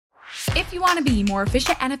If you want to be more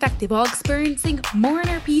efficient and effective while experiencing more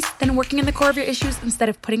inner peace, then working on the core of your issues instead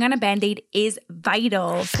of putting on a Band-Aid is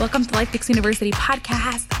vital. Welcome to LifePix University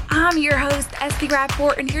podcast. I'm your host, Esty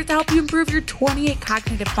Rapport, and here to help you improve your 28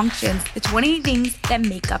 cognitive functions, the 28 things that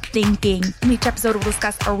make up thinking. In each episode, we'll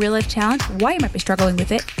discuss a real-life challenge, why you might be struggling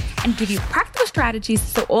with it, and give you practical strategies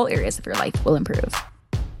so all areas of your life will improve.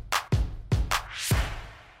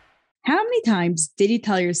 How many times did you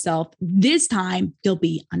tell yourself this time you'll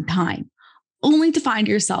be on time, only to find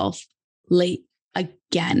yourself late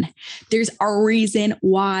again? There's a reason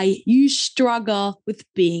why you struggle with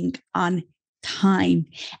being on time,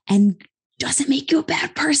 and doesn't make you a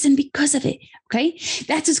bad person because of it. Okay.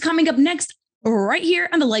 That's what's coming up next right here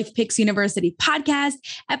on the LifePix University podcast,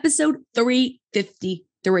 episode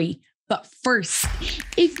 353. But first,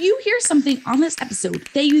 if you hear something on this episode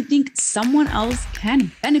that you think someone else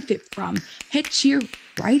can benefit from, hit share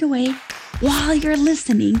right away while you're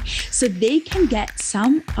listening so they can get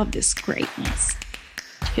some of this greatness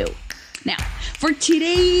too. Now, for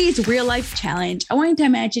today's real life challenge, I want you to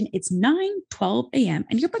imagine it's 9:12 a.m.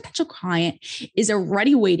 and your potential client is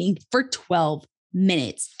already waiting for 12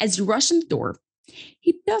 minutes. As you rush in the door,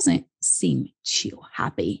 he doesn't seem too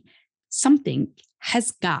happy. Something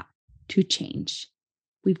has got to change.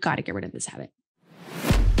 We've got to get rid of this habit.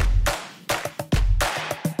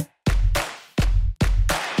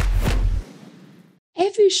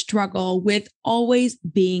 If you struggle with always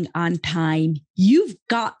being on time, you've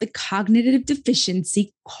got the cognitive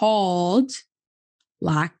deficiency called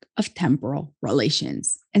lack of temporal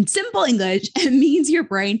relations. In simple English, it means your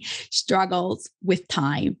brain struggles with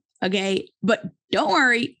time. Okay. But don't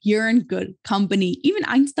worry, you're in good company. Even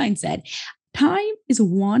Einstein said, time is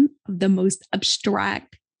one of the most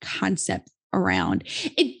abstract concepts around.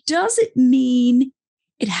 It doesn't mean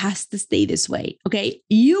it has to stay this way. Okay.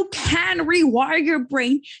 You can rewire your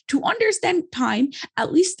brain to understand time,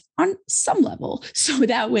 at least on some level. So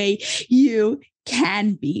that way you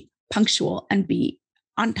can be punctual and be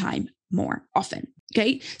on time more often.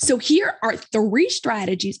 Okay. So here are 3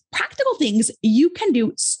 strategies, practical things you can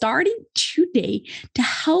do starting today to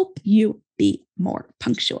help you be more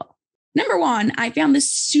punctual. Number 1, I found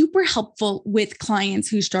this super helpful with clients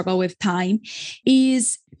who struggle with time,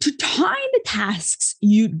 is to time the tasks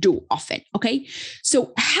you do often. Okay.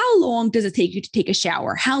 So how long does it take you to take a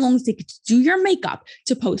shower? How long does it take you to do your makeup,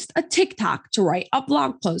 to post a TikTok, to write a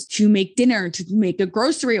blog post, to make dinner, to make a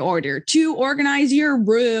grocery order, to organize your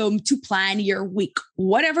room, to plan your week,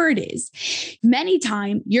 whatever it is? Many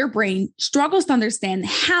times your brain struggles to understand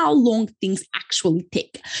how long things actually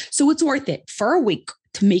take. So it's worth it for a week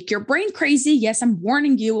to make your brain crazy. Yes, I'm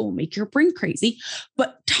warning you, it will make your brain crazy,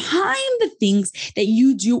 but time the things that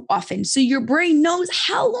you do often so your brain knows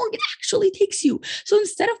how long it actually takes you. So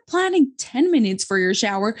instead of planning 10 minutes for your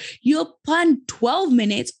shower, you'll plan 12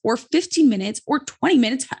 minutes or 15 minutes or 20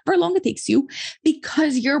 minutes, however long it takes you,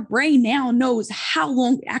 because your brain now knows how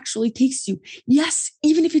long it actually takes you. Yes,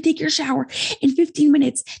 even if you take your shower in 15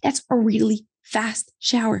 minutes, that's a really fast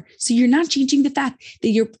shower. So you're not changing the fact that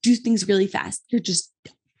you do things really fast. You're just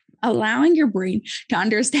allowing your brain to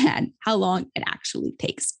understand how long it actually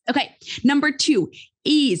takes. Okay. Number 2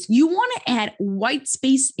 is you want to add white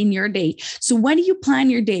space in your day. So when you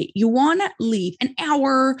plan your day, you want to leave an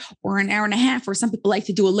hour or an hour and a half, or some people like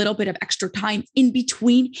to do a little bit of extra time in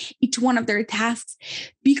between each one of their tasks,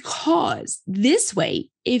 because this way,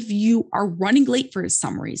 if you are running late for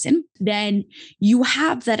some reason, then you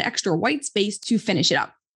have that extra white space to finish it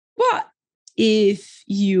up. But if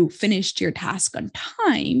you finished your task on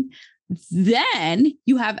time, then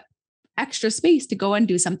you have extra space to go and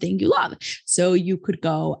do something you love. So you could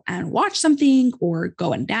go and watch something or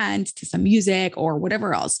go and dance to some music or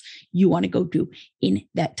whatever else you want to go do in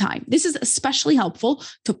that time. This is especially helpful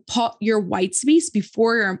to put your white space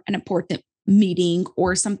before an important meeting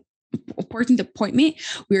or some important appointment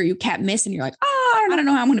where you can't miss and you're like, I don't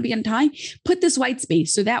know how I'm going to be on time. Put this white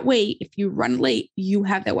space. So that way, if you run late, you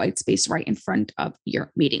have that white space right in front of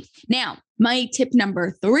your meeting. Now, my tip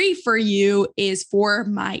number 3 for you is for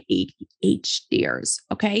my ADHDers.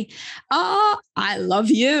 Okay. I love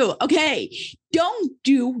you. Okay. Don't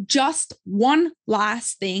do just one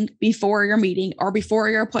last thing before your meeting or before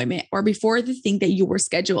your appointment or before the thing that you were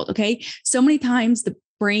scheduled. Okay. So many times the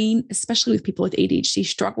brain, especially with people with ADHD,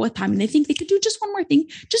 struggle with time and they think they could do just one more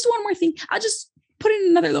thing. I'll just put in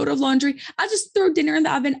another load of laundry. I'll just throw dinner in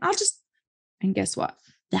the oven. And guess what?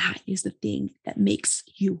 That is the thing that makes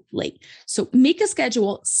you late. So make a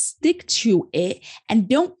schedule, stick to it, and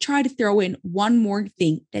don't try to throw in one more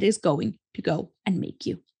thing that is going to go and make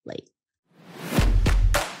you late.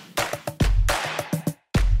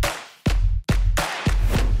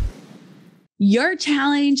 Your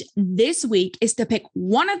challenge this week is to pick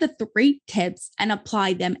one of the 3 tips and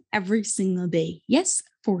apply them every single day. Yes,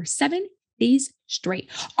 for 7 days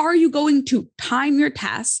straight. Are you going to time your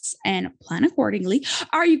tasks and plan accordingly?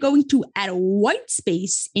 Are you going to add a white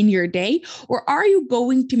space in your day? Or are you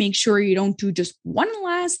going to make sure you don't do just one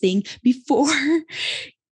last thing before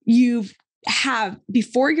your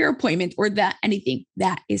appointment or anything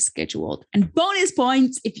that is scheduled? And bonus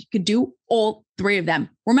points if you could do all 3 of them.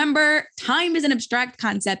 Remember, time is an abstract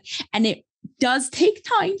concept and it does take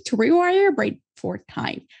time to rewire your brain for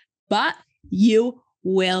time, but you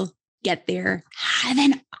will get there. Have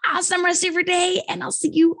an awesome rest of your day, and I'll see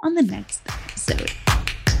you on the next episode.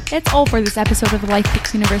 That's all for this episode of the Life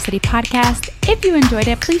Fix University podcast. If you enjoyed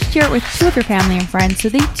it, please share it with 2 of your family and friends so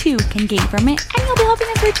they too can gain from it, and you'll be helping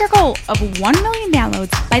us reach our goal of 1 million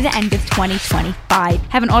downloads by the end of 2025.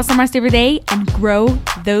 Have an awesome rest of your day and grow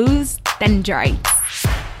those dendrites.